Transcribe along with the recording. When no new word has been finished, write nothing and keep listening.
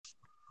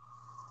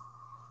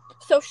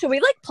So should we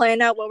like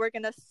plan out what we're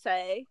gonna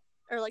say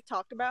or like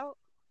talk about,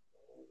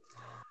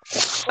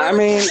 or I like can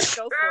mean, we just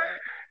go for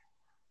it?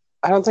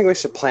 I don't think we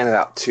should plan it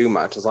out too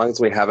much as long as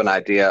we have an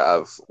idea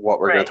of what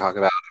we're going to Right. talk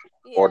about,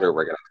 Yeah, order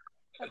we're going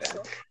to. that's The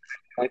true.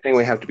 only thing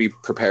we have to be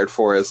prepared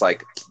for is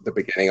like the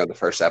beginning of the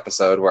first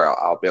episode where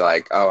I'll be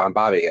like, "Oh, I'm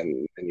Bobby,"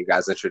 and you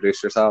guys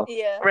introduce yourself.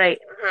 Yeah. Right.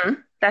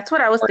 That's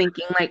what I was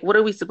thinking. Like, what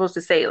are we supposed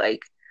to say?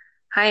 Like,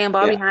 hi, I'm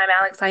Bobby. Yeah, Hi, I'm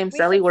Alex. Hi, I'm We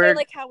Sally. should say We're,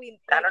 like how we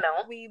I like don't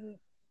know. we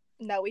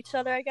know each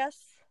other, I guess.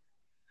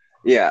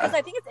 Because yeah.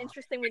 I think it's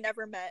interesting we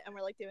never met and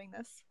we're like doing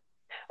this.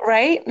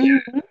 Right?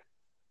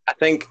 I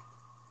think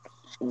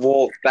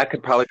that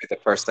could probably be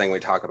the first thing we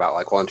talk about.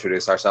 Like, we'll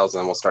introduce ourselves and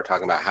then we'll start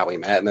talking about how we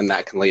met, and then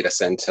that can lead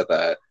us into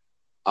the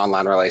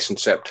online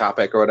relationship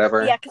topic or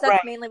whatever. Yeah, because that's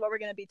Right. mainly what we're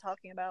gonna be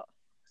talking about.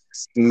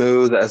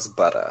 Smooth as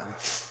butter.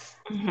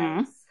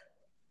 Nice.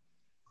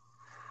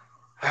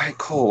 All right,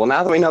 cool. Well,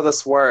 now that we know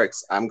this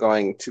works, I'm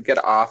going to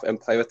get off and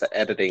play with the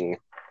editing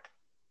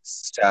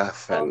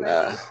stuff and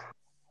Alrighty.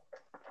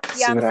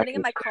 see Yeah, I'm what I sitting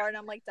in can. my car and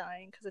I'm like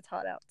dying because it's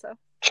hot out. So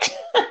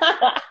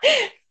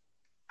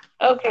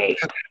Okay.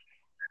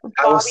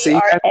 I will Bobby, see you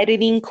our guys.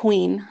 editing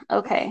queen.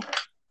 Okay.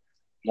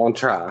 Won't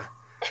try.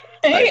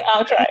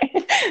 I'll try.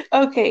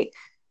 Okay.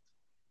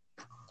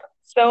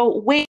 So,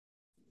 wait.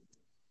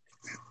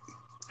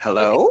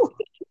 Hello?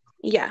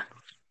 Yeah.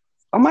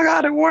 Oh my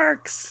God, it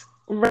works.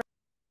 Right.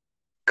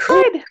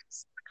 Cool. Good.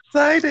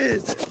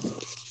 Excited.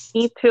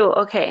 Me too.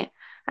 Okay.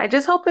 I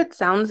just hope it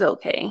sounds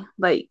okay.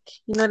 Like,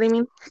 you know what I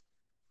mean?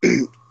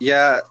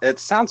 Yeah, it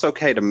sounds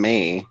okay to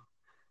me.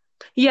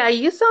 Yeah,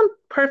 you sound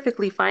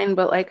perfectly fine,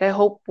 but like I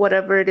hope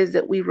whatever it is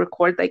that we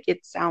record, like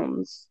it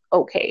sounds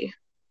okay.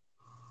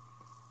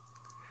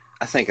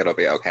 I think it'll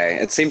be okay.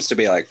 It seems to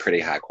be like pretty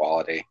high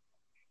quality.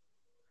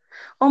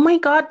 Oh my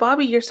God,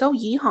 Bobby, you're so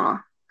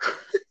yeehaw.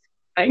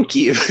 Thank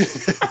you.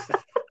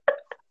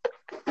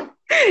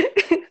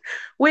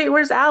 Wait,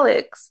 where's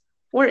Alex?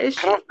 Where is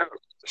I she? don't know.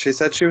 She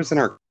said she was in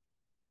her,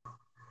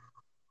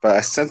 but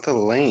I sent the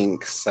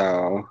link,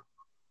 so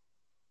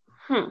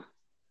Hmm.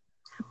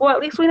 Well,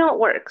 at least we know it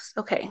works.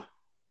 Okay.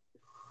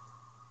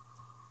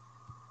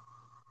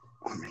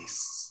 let me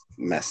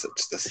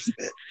message this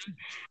bit.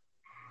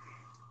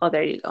 Oh,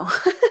 there you go.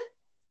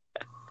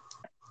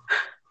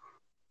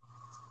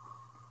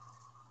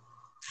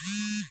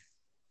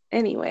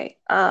 Anyway,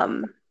 I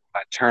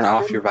turn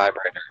off your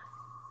vibrator.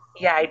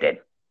 yeah, I did.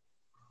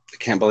 I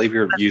can't believe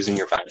you're using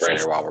your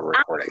vibrator while we're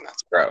recording.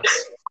 That's gross.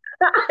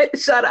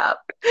 Shut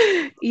up.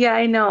 Yeah,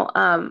 I know.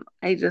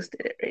 I just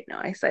did it right now.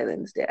 I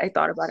silenced it. I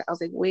thought about it. I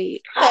was like,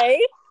 wait. hey,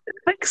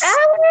 Alex!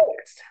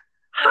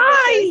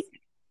 Hi!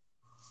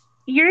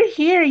 You're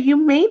here. You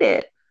made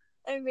it.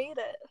 I made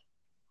it.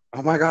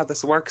 Oh my God,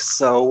 this works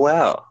so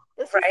well.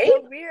 This is Right? so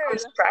I'm weird.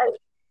 surprised.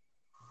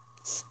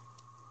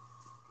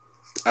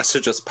 I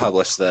should just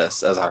publish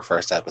this as our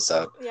first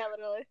episode. Yeah,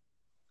 literally.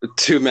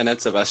 2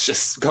 minutes of us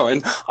just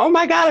going, oh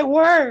my God, it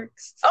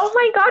works. Oh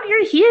my God,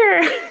 you're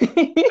here.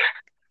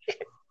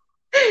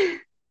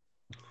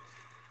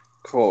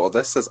 Cool,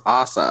 this is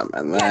awesome.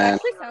 And Yeah, it then,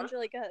 actually sounds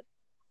really good.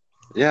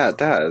 yeah, it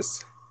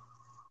does.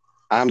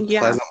 I'm Yeah.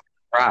 pleasantly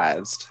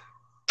surprised.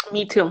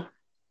 Me too.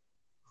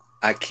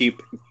 I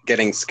keep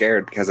getting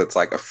scared because it's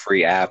like a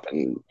free app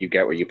and you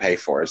get what you pay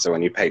for. So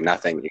when you pay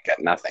nothing, you get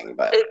nothing.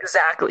 But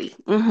Exactly.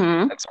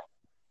 Mm-hmm. it's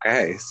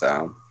okay.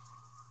 So,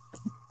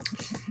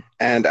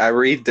 and I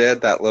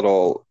redid that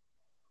little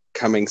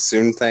coming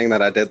soon thing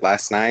that I did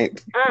last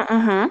night,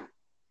 Mm-hmm. and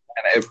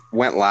it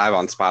went live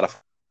on Spotify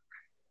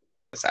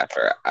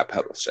after I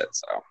published it.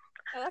 So, Oh,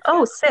 that's Oh,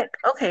 good. sick.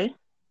 Okay.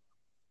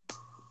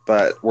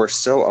 but we're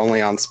still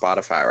only on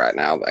Spotify right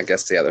now. I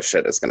guess the other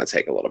shit is going to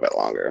take a little bit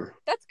longer.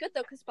 That's good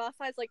though, because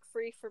Spotify's like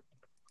free for,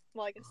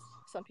 well, I guess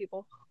some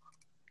people.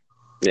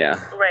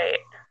 Yeah. Right.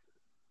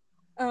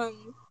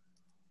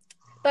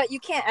 But you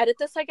can't edit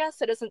this, I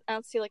guess. It doesn't. I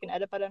don't see like an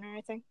edit button or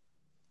anything.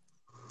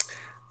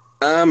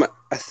 I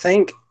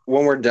think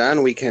when we're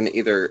done, we can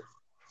either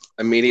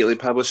immediately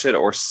publish it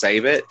or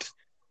save it.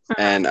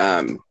 And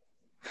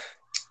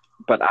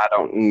but I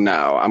don't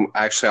know.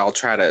 I'll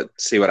try to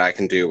see what I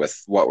can do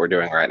with what we're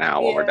doing right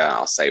now. When we're Yeah. done,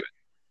 I'll save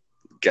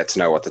it. Get to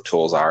know what the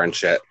tools are and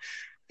shit.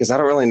 Because I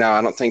don't really know.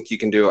 I don't think you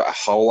can do a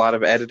whole lot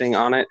of editing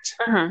on it.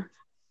 Uh-huh.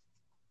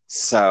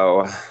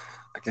 So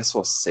I guess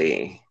we'll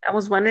see. I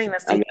was wondering the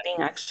same thing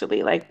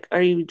actually. Like,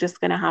 are you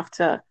just gonna have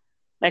to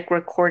like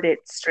record it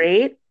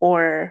straight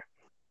or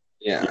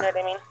you know Yeah. what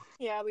I mean?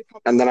 Yeah, we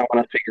probably. And then I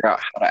want to figure out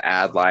how to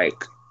add like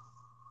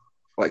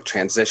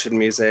transition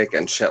music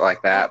and shit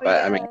like that. Oh,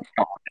 But I yeah. mean, I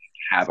don't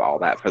have all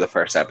that for the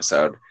first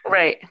episode.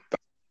 Right.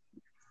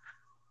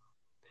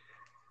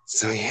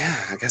 So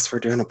yeah, I guess we're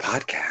doing a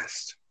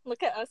podcast.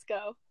 Look at us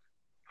go.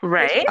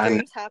 Right? Making I know.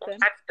 dreams happen.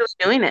 I'm still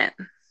doing it.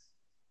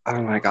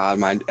 Oh my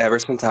God, ever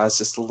since I was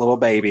just a little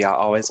baby, I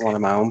always wanted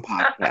my own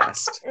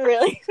podcast.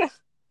 Really?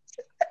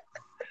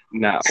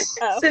 No.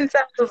 Oh. Since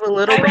I was a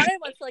little I bit. wanted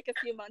one for like a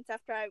few months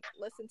after I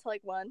listened to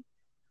like one.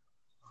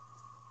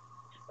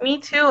 Me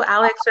too,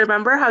 Alex.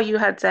 Remember how you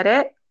had said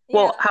it? Yeah.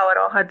 Well, how it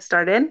all had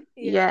started?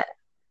 Yeah. Yeah.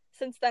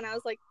 Since then, I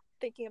was like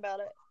thinking about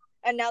it.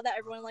 And now that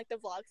everyone like the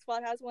vlog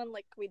squad has one,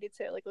 like we do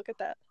too. Like look at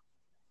that.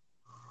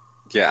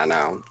 Yeah, I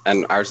know.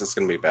 And ours is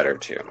going to be better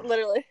too.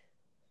 Literally.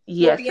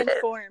 Yes, We'll be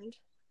informed.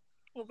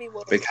 We'll be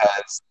woke.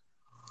 Because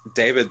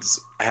David's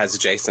has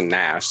Jason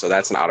Nash, so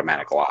that's an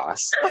automatic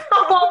loss.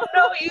 Oh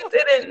no, you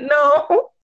didn't know.